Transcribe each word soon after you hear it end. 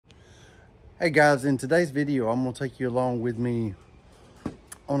Hey guys, in today's video, I'm gonna take you along with me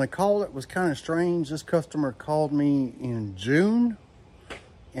on a call that was kind of strange. This customer called me in June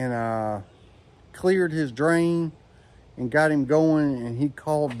and I cleared his drain and got him going, and he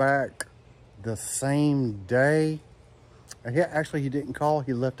called back the same day. Actually, he didn't call,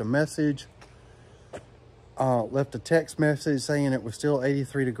 he left a message. Left a text message saying it was still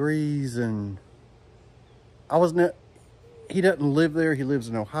 83 degrees and he doesn't live there. He lives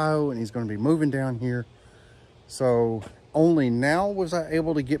in Ohio and he's going to be moving down here. So only now was I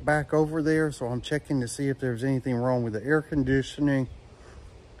able to get back over there. So I'm checking to see if there's anything wrong with the air conditioning.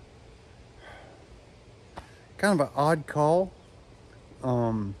 Kind of an odd call. But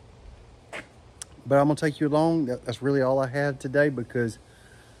I'm going to take you along. That's really all I had today, because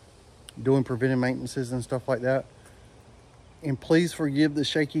doing preventive maintenances and stuff like that. And please forgive the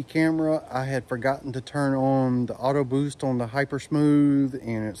shaky camera. I had forgotten to turn on the auto boost on the hyper smooth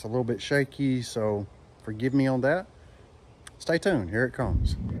and it's a little bit shaky, so forgive me on that. Stay tuned, here it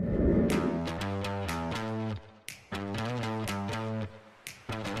comes.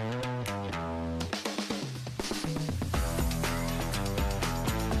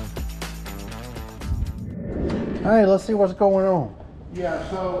 All right, let's see what's going on. Yeah,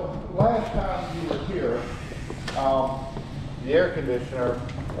 so last time you were here, the air conditioner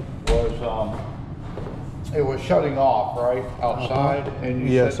was it was shutting off right outside, and you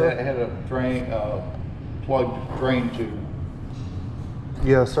Yes, said sir. that it had a drain, plugged drain tube.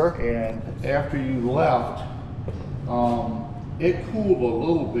 Yes, sir. And after you left, it cooled a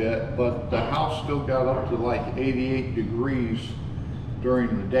little bit, but the house still got up to like 88 degrees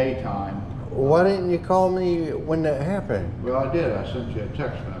during the daytime. Why didn't you call me when that happened? Well, I did. I sent you a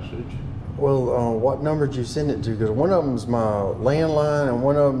text message. Well, what number did you send it to? Because one of them's my landline and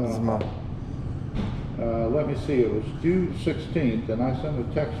one of them's my... Let me see, it was June 16th, and I sent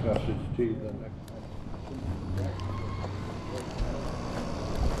a text message to you the next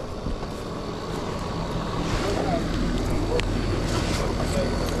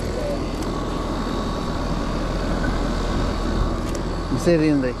You said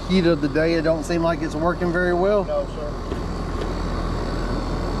in the heat of the day, it don't seem like it's working very well? No, sir.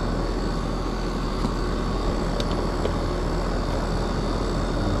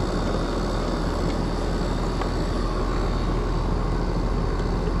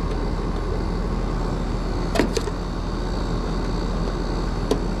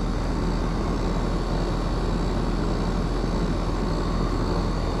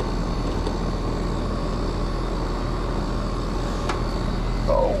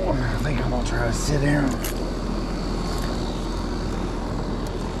 I think I'm gonna try to sit down.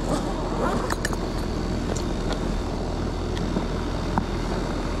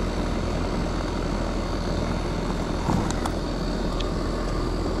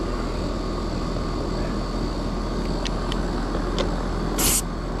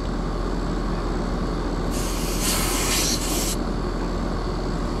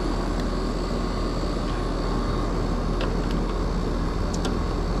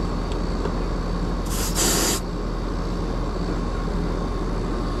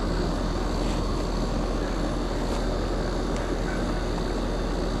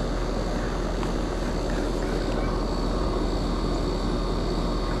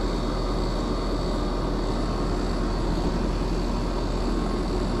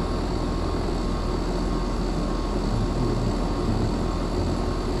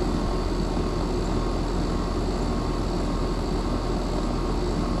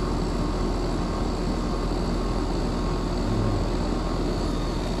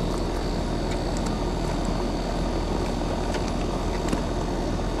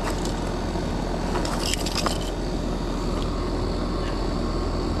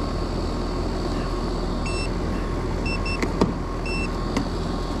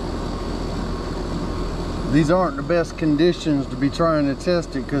 These aren't the best conditions to be trying to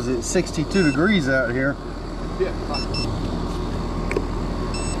test it because it's 62 degrees out here. Yeah.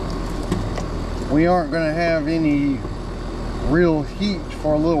 We aren't going to have any real heat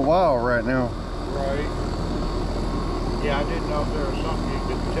for a little while right now. Right. Yeah, I didn't know if there was something you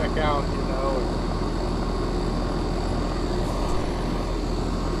could check out, you know.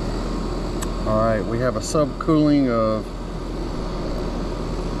 All right, we have a subcooling of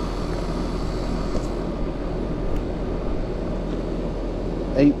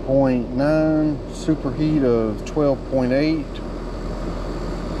 8.9, superheat of 12.8.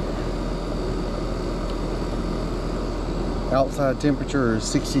 Outside temperature is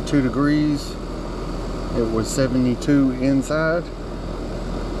 62 degrees. It was 72 inside.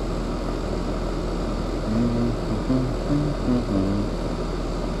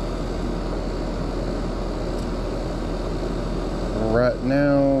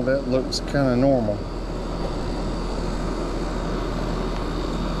 that looks kind of normal.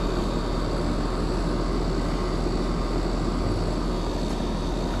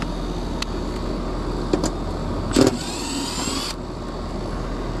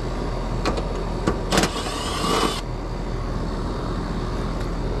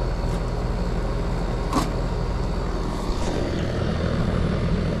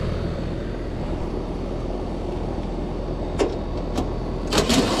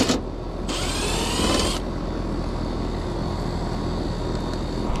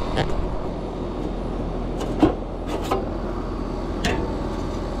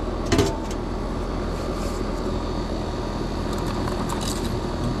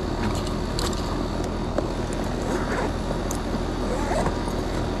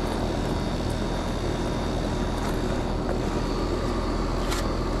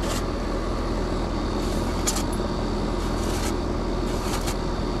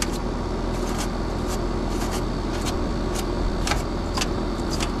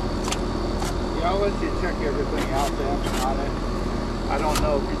 I'll let you check everything out then on it. I don't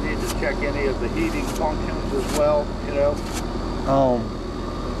know if you need to check any of the heating functions as well, you know.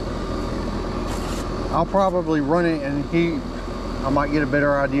 I'll probably run it in heat. I might get a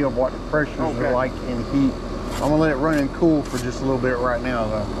better idea of what the pressures are like in heat. I'm gonna let it run in cool for just a little bit right now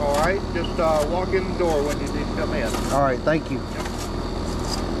though. All right, just walk in the door when you need to come in. All right, thank you. Yep.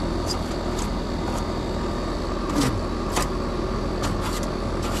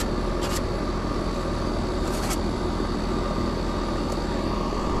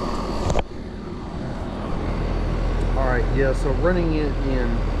 Yeah, so running it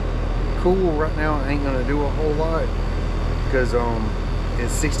in cool right now ain't gonna do a whole lot because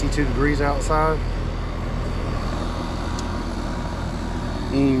it's 62 degrees outside,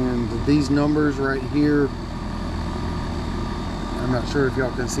 and these numbers right here, I'm not sure if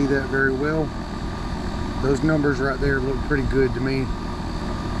y'all can see that very well. Those numbers right there look pretty good to me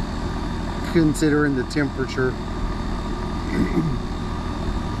considering the temperature.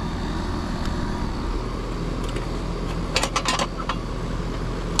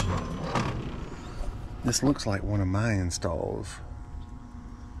 This looks like one of my installs.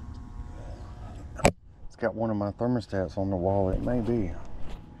 It's got one of my thermostats on the wall. It may be.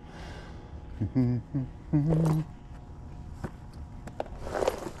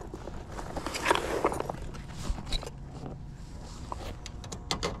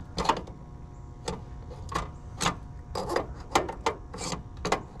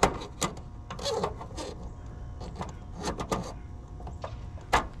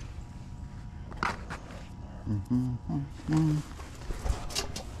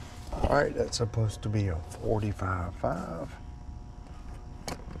 All right, that's supposed to be a 45.5.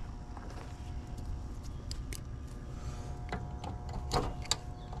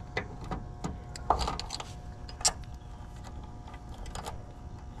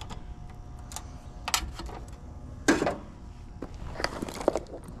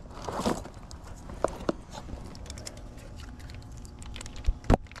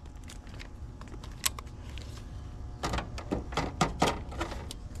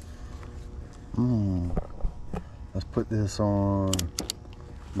 Let's put this on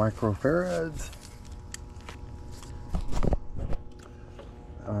microfarads.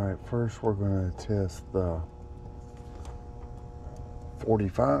 All right, first we're going to test the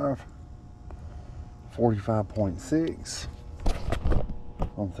 45.6. I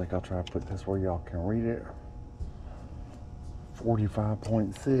don't think I'll try to put this where y'all can read it.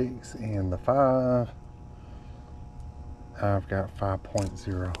 45.6 and the 5. I've got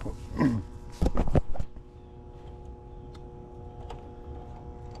 5.0.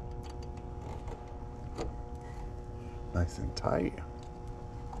 Nice and tight.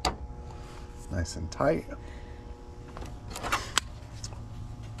 Nice and tight.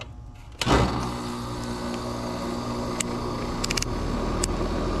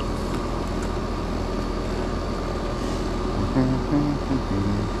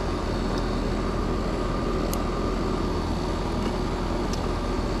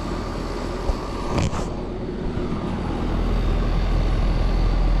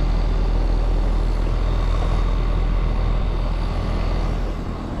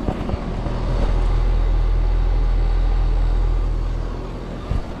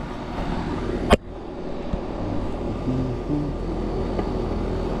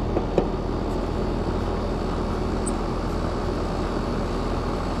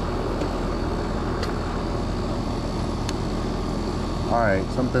 Alright,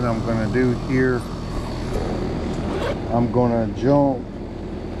 something I'm going to do here, I'm going to jump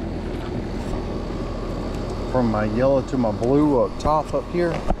from my yellow to my blue up top up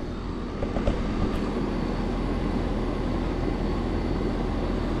here.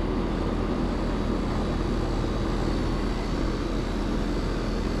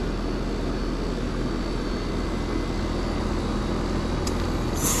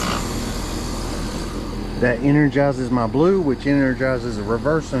 That energizes my blue, which energizes a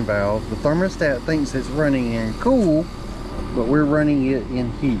reversing valve. The thermostat thinks it's running in cool, but we're running it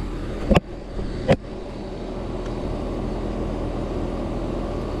in heat.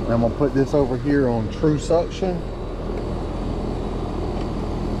 I'm gonna put this over here on true suction.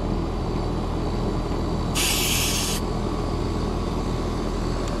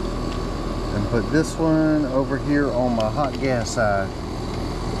 And put this one over here on my hot gas side.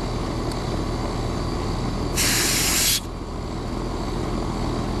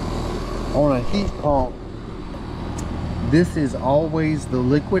 On a heat pump, this is always the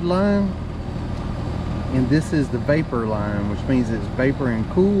liquid line, and this is the vapor line, which means it's vapor and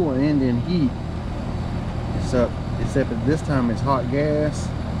cool and in heat. Except at this time it's hot gas,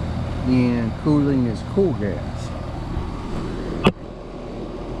 and cooling is cool gas.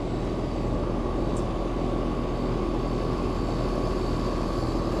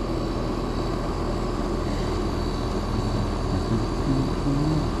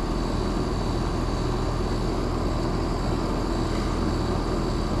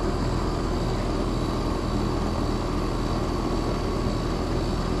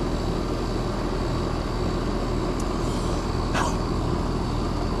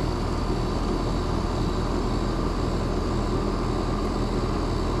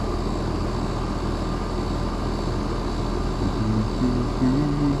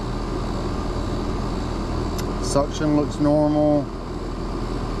 Suction looks normal.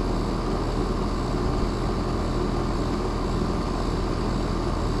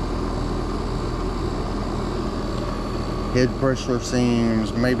 Head pressure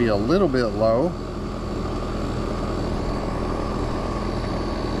seems maybe a little bit low.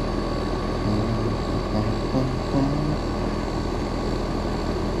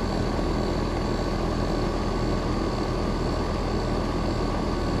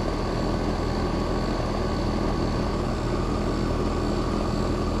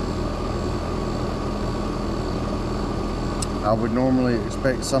 I would normally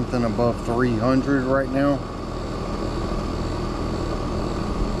expect something above 300 right now.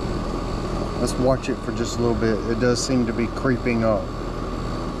 Let's watch it for just a little bit. It does seem to be creeping up.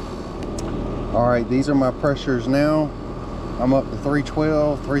 All right, these are my pressures now. I'm up to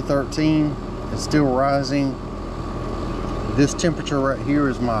 312, 313. It's still rising. This temperature right here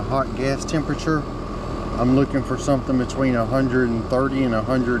is my hot gas temperature. I'm looking for something between 130 and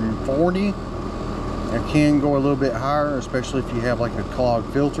 140. It can go a little bit higher, especially if you have like a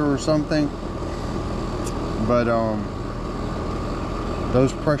clogged filter or something. But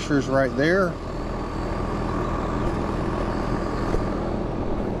those pressures right there,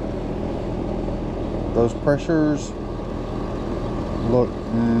 those pressures look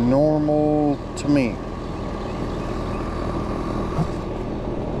normal to me.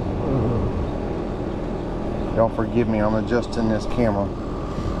 Y'all forgive me, I'm adjusting this camera.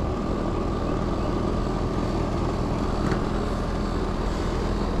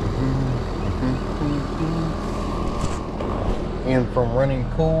 And from running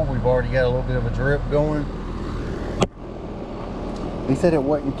cool, we've already got a little bit of a drip going. He said it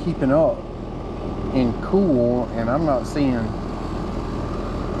wasn't keeping up in cool, and I'm not seeing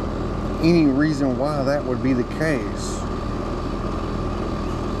any reason why that would be the case.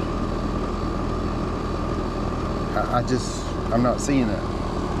 I'm not seeing it.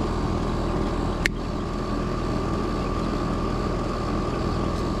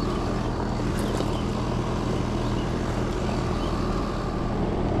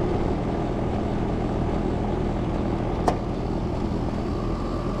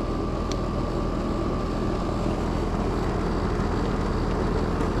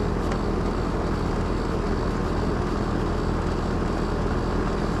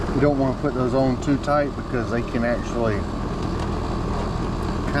 You don't want to put those on too tight because they can actually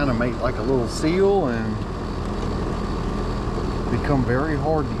kind of make like a little seal and become very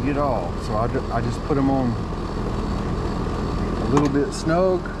hard to get off. So I just put them on a little bit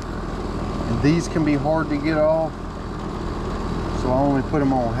snug, and these can be hard to get off, so I only put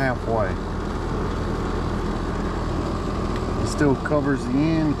them on halfway. It still covers the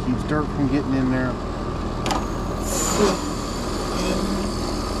end, keeps dirt from getting in there.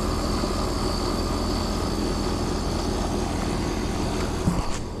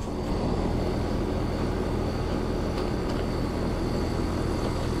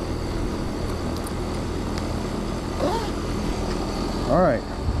 All right.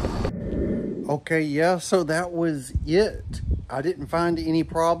 Okay, yeah, so that was it. I didn't find any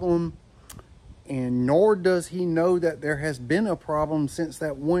problem, and nor does he know that there has been a problem since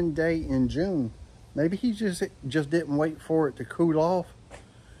that one day in June. Maybe he just didn't wait for it to cool off.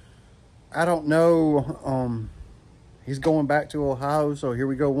 I don't know. He's going back to Ohio, so here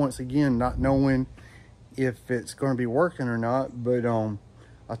we go once again, not knowing if it's going to be working or not. But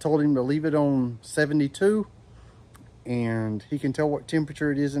I told him to leave it on 72, and he can tell what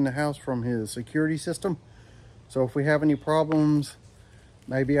temperature it is in the house from his security system. So if we have any problems,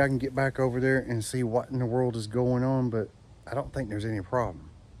 maybe I can get back over there and see what in the world is going on, but I don't think there's any problem.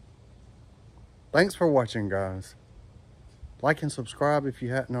 Thanks for watching, guys. Like and subscribe if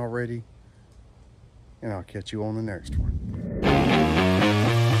you hadn't already, and I'll catch you on the next one.